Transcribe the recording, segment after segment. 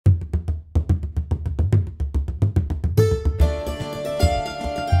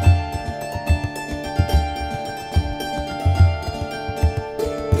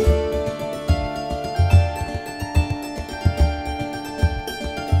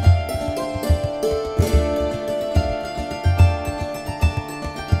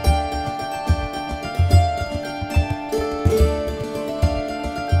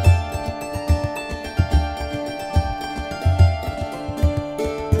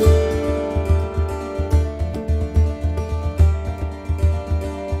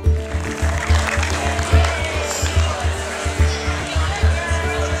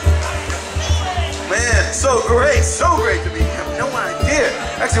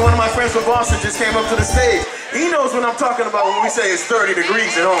Actually, one of my friends from Boston just came up to the stage. He knows what I'm talking about when we say it's 30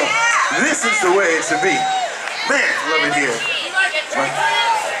 degrees at home. This is the way it should be. Man, love it here.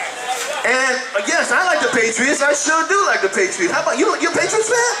 And yes, I like the Patriots. I sure do like the Patriots. How about you? You're a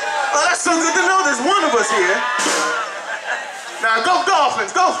Patriots fan? Oh, that's so good to know. There's one of us here. Now go Dolphins,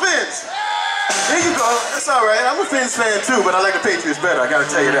 go Fins. There you go. That's all right. I'm a Fins fan too, but I like the Patriots better. I gotta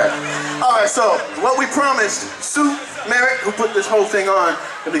tell you that. All right. So what we promised, Sue Merritt, who put this whole thing on,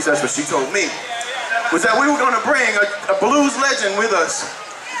 at least that's what she told me, was that we were gonna bring a blues legend with us.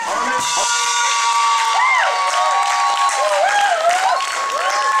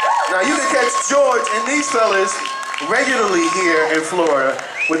 Now you can catch George and these fellas regularly here in Florida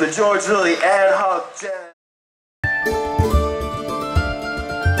with the George Lilly Ad Hoc Jazz.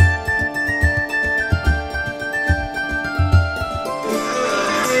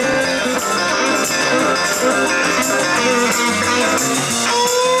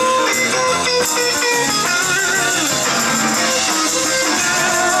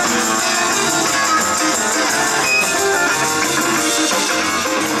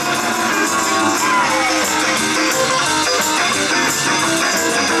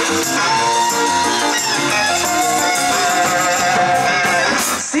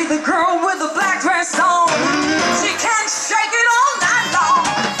 See the girl with the black dress on, she can't shake it all night long.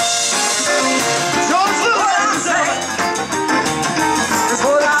 George Lilly, what I say, that's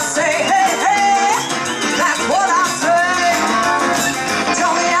what I say, hey, hey, that's what I say.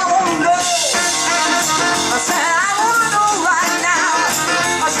 Tell me I wanna know, I said I wanna know right now,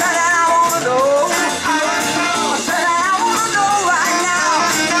 I said I wanna know, I said I wanna know right now,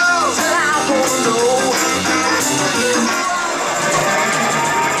 I said I wanna know.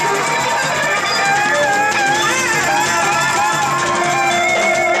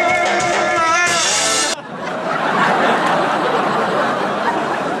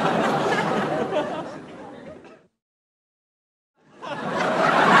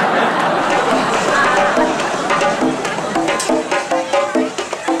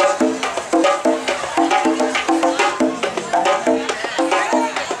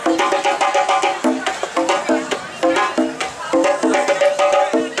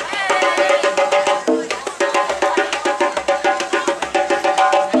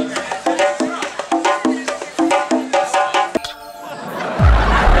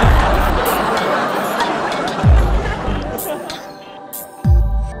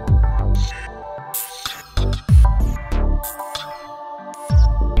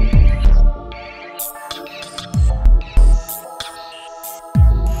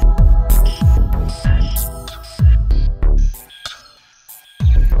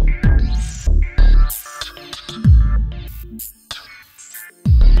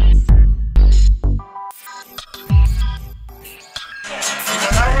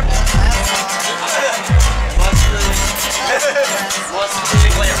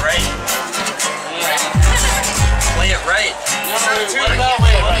 Play it right. Play it right. What about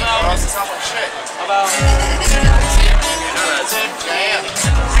How about you know that's jam.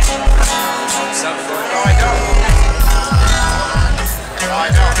 No, I don't. No,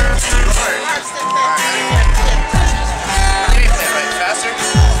 I don't. Alright.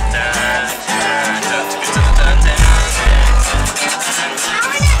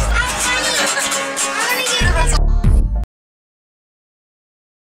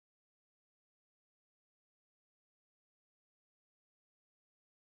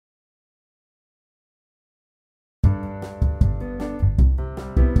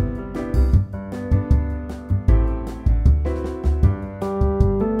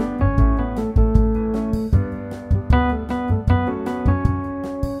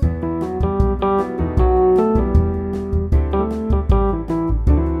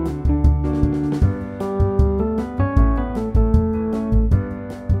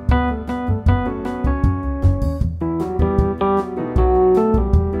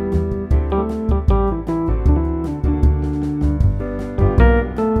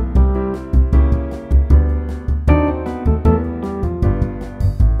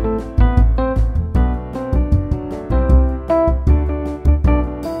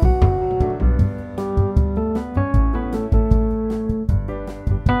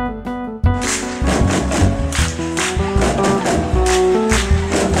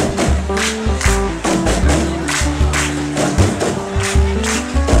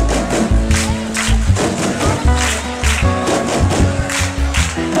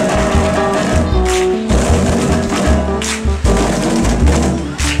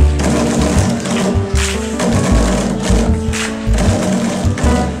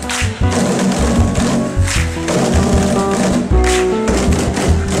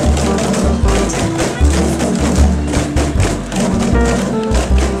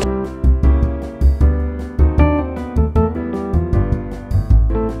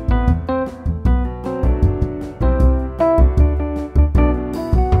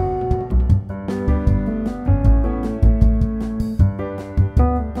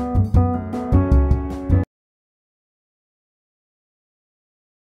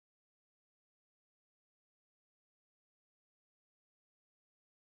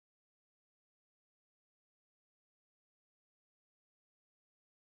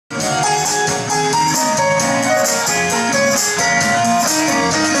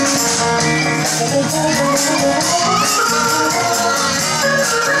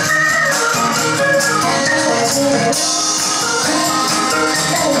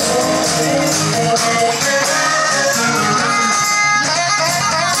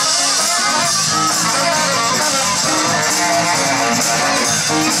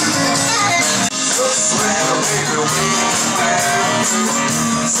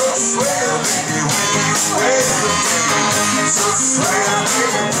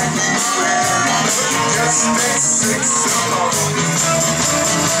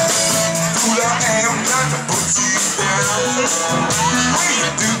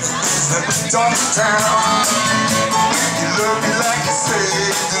 Dark town, you love me like you say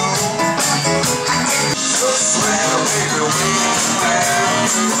you do. So swell, baby, we swell.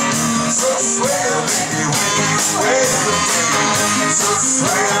 So swell, baby, we swell. So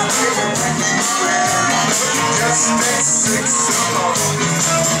swell, baby, we swell. Just make six along.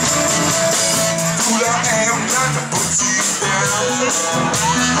 Fool I am not to put you down.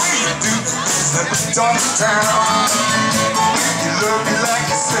 When you do this in the dark town, you love me like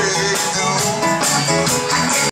you say you do.